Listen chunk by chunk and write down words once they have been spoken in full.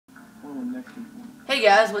Hey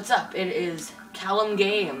guys, what's up? It is Callum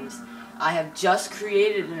Games. I have just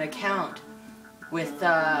created an account with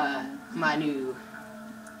my new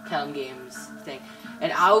Callum Games thing,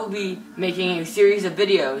 and I will be making a series of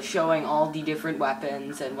videos showing all the different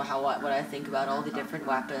weapons and what I think about all the different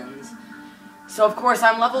weapons. So of course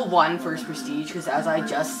I'm level 1 first prestige because, as I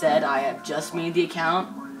just said, I have just made the account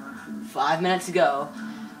 5 minutes ago,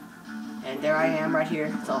 and there I am right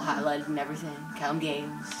here. It's all highlighted and everything. Callum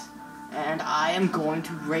Games. And I am going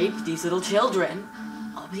to rape these little children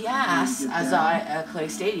up the ass as I play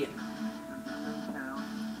Stadium.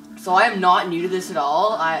 So I am not new to this at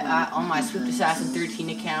all. I on my Swift Assassin 13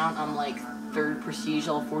 account, I'm like 3rd prestige,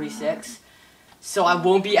 level 46. So I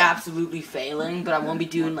won't be absolutely failing, but I won't be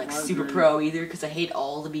doing like super pro either because I hate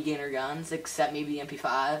all the beginner guns except maybe the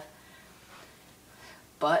MP5.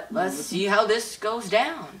 But let's see how this goes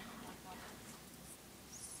down.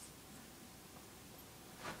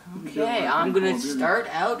 Okay, I'm gonna start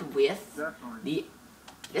out with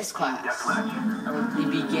this class, the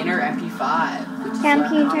beginner MP5. Which Cam,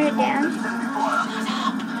 can you turn it down? Shut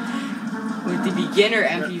up. With the beginner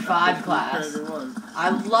MP5 class, I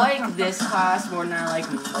like this class more than I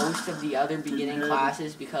like most of the other beginning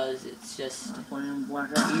classes because it's just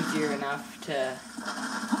easier enough to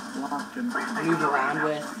move around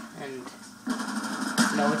with and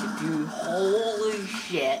know what to do. Holy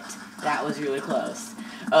shit, that was really close.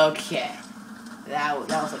 Okay, that was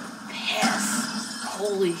like piss.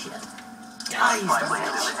 Holy shit. Die, you son of a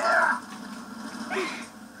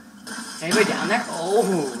bitch. Anybody down there?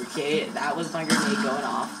 Oh, okay, that was my grenade going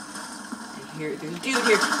off. And here, there's a dude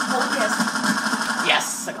here. Holy piss.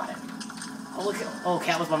 Yes, I got it. Holy kill.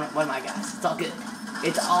 Okay, that was one of my guys. It's all good.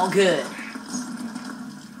 It's all good.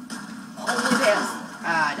 Holy piss.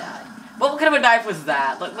 Ah, I died. What kind of a knife was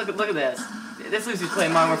that? Look at this. This looks like he's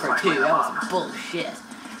playing Modern Warfare 2. That was some bullshit.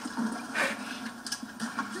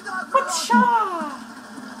 What's up?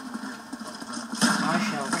 I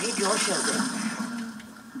shall rape your children.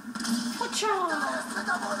 What's up?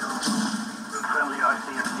 Friendly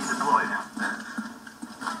RCMC deployed.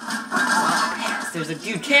 Yes, there's a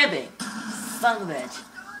dude camping. Son of a bitch.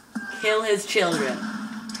 Kill his children.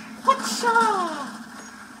 What's up?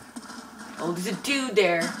 Oh, there's a dude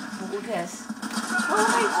there. Holy piss.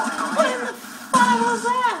 What in the fuck was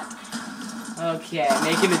that? Okay,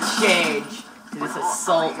 making a change to this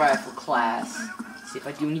assault rifle class. See if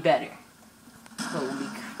I do any better. Holy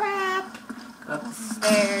crap. Go up the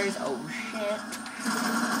stairs. Oh shit.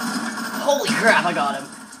 Holy crap, I got him.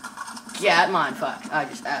 Get mine, fuck. I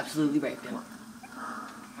just absolutely raped him.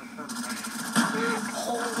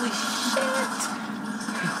 Holy shit.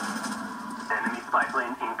 Enemy spy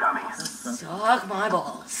plane incoming. Suck my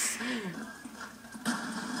balls.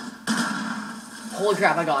 Holy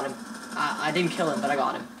crap, I got him. I didn't kill him, but I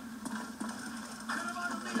got him.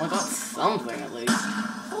 Well, I got something at least.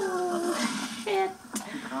 Oh, shit.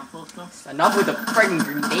 Enough with the friggin'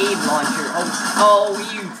 grenade launcher.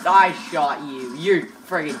 I shot you. You're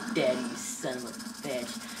friggin' dead, you son of a bitch.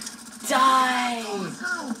 Die!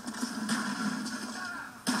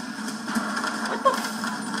 What the fuck?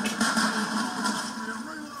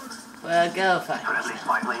 Well, go fuck Friendly yourself.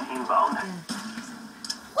 spy plane inbound.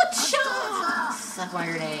 What shot? Suck my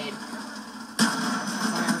grenade.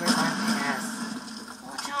 Under my ass.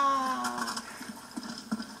 What shot?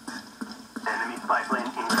 Enemy spy plane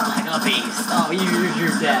incoming. Like a beast. Oh,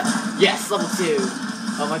 you're dead. Yes, level 2.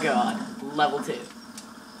 Oh my god. Level 2.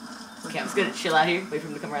 Okay, I'm just gonna chill out here. Wait for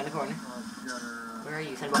him to come around the corner. Where are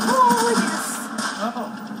you, son of a... Oh, yes!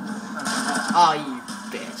 Oh, you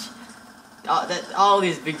bitch. All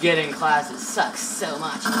these beginning classes suck so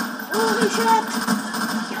much. Holy shit!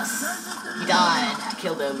 Yes! He died. I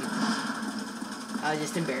killed him. I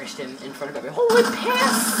just embarrassed him in front of everyone. Holy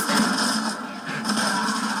piss!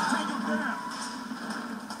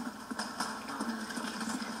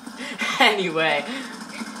 Anyway,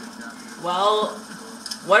 well,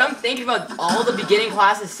 what I'm thinking about all the beginning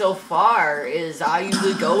classes so far is I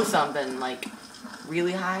usually go something like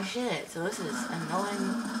really high shit. So this is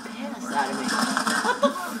annoying piss out of me. What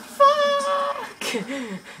the fuck?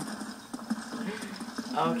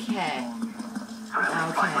 Okay. Okay.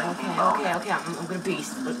 I'm gonna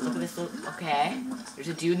beast. Look at this. Okay. There's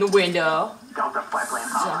a dude in the window. Delta spy plane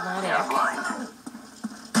out. Airline.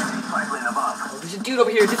 Enemy spy plane above. Oh, there's a dude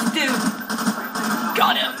over here. There's a dude.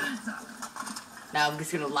 Got him. Now I'm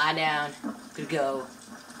just gonna lie down. I'm gonna go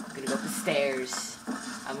up the stairs.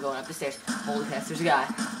 I'm going up the stairs. Holy piss, there's a guy.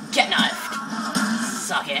 Get knifed.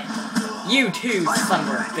 Suck it. You too, son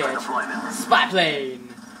of a bitch. Spy plane.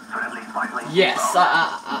 Friendly spy plane Yes.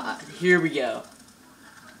 inbound. Here we go.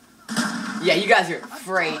 Yeah, you guys are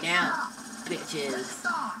afraid now, bitches.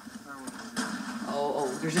 Oh,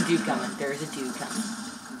 there's a dude coming. There's a dude coming.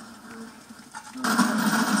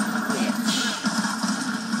 Bitch.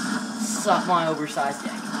 Suck my oversized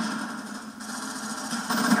dick.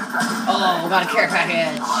 Oh, got a care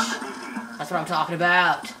package. That's what I'm talking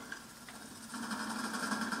about.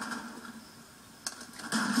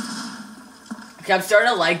 Okay, I'm starting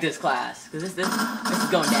to like this class. Because this is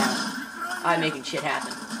going down. I'm making shit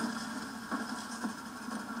happen.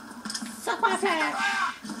 Suck my flesh.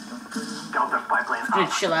 I'm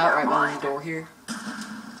gonna chill out right by the door here.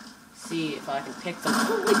 See if I can pick some.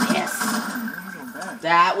 Holy piss!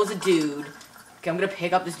 That was a dude. Okay, I'm gonna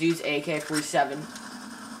pick up this dude's AK-47.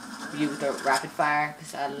 You with the rapid fire,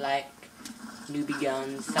 because I like newbie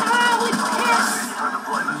guns. Holy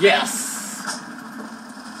piss! Yes!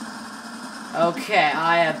 Okay,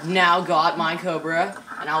 I have now got my Cobra,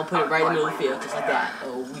 and I'll put it right in the middle of the field, just like that.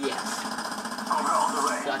 Oh, yes.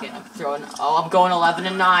 Suck it, I'm throwing. Oh, I'm going 11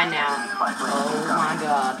 and 9 now. Oh my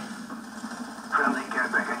god.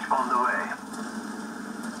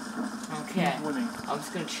 Okay, I'm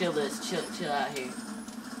just gonna chill out here.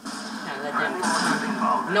 Let them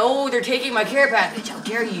come. No, they're taking my care package. How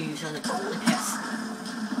dare you, you son of a holy piss.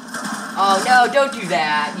 Oh no, don't do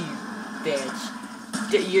that, you bitch.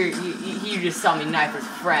 You just saw me knife his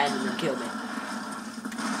friend and then killed me.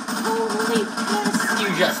 Holy piss, you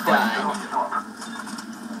just died.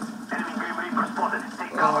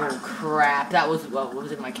 Oh crap, that was, what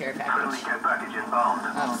was in my care package?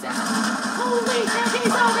 Oh, sad. Holy shit,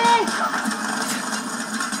 he's on me!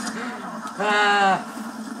 Fuck.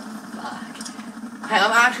 Hey,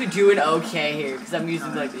 I'm actually doing okay here, because I'm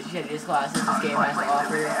using like the shittiest classes this game has to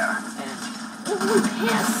offer. And, holy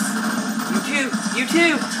piss! You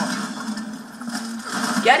too!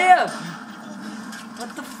 Get him! What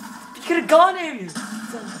the f? You could've gone him, you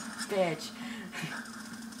son of a bitch.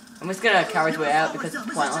 I'm just gonna cower his way out because it's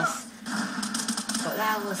pointless. But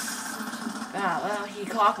that was... well, he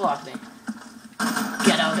cock-blocked me.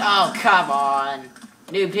 Get out. Oh, come on.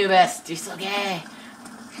 Noob Tubist, you're so gay.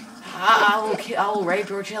 I will rape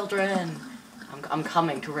your children. I'm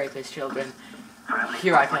coming to rape his children.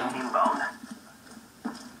 Here I come.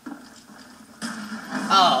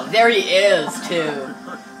 Oh, there he is, too.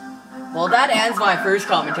 Well, that ends my first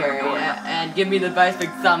commentary. And give me the nice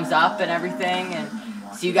big thumbs up and everything. And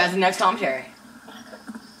see you guys in the next commentary.